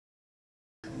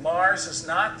Mars is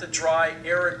not the dry,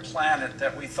 arid planet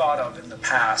that we thought of in the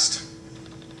past.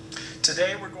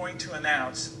 Today we're going to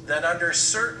announce that under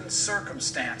certain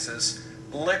circumstances,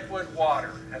 liquid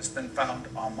water has been found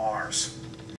on Mars.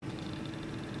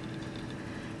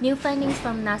 New findings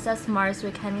from NASA's Mars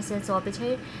Reconnaissance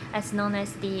Orbiter, as known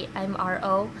as the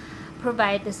MRO,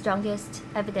 provide the strongest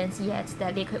evidence yet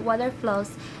that liquid water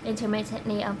flows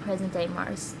intermittently on present-day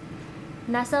Mars.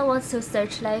 NASA wants to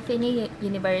search life in the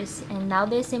universe, and now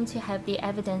they seem to have the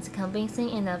evidence convincing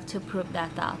enough to prove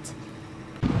that thought.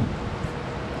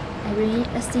 Irene,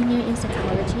 a senior in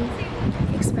psychology,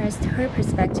 expressed her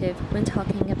perspective when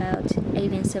talking about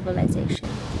alien civilization.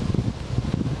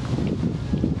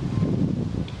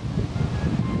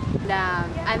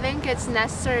 I think it's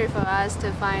necessary for us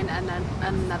to find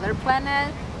another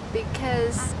planet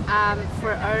because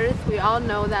for Earth, we all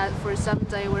know that for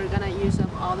someday we're gonna use up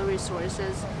all the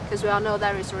resources because we all know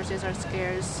that resources are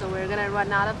scarce. So we're gonna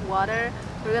run out of water,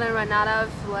 we're gonna run out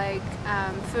of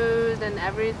food and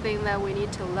everything that we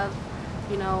need to live.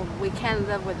 You know, we can't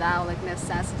live without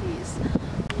necessities.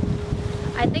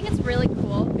 I think it's really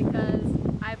cool because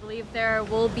I believe there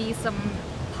will be some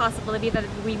possibility that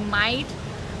we might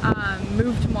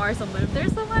move to Mars and live there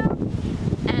somehow,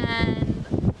 and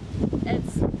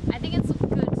I think it's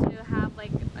good to have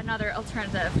another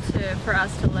alternative for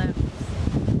us to live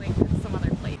some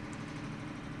other place.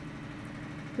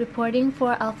 Reporting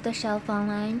for Off the Shelf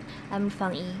Online, I'm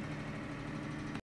Fang Yi.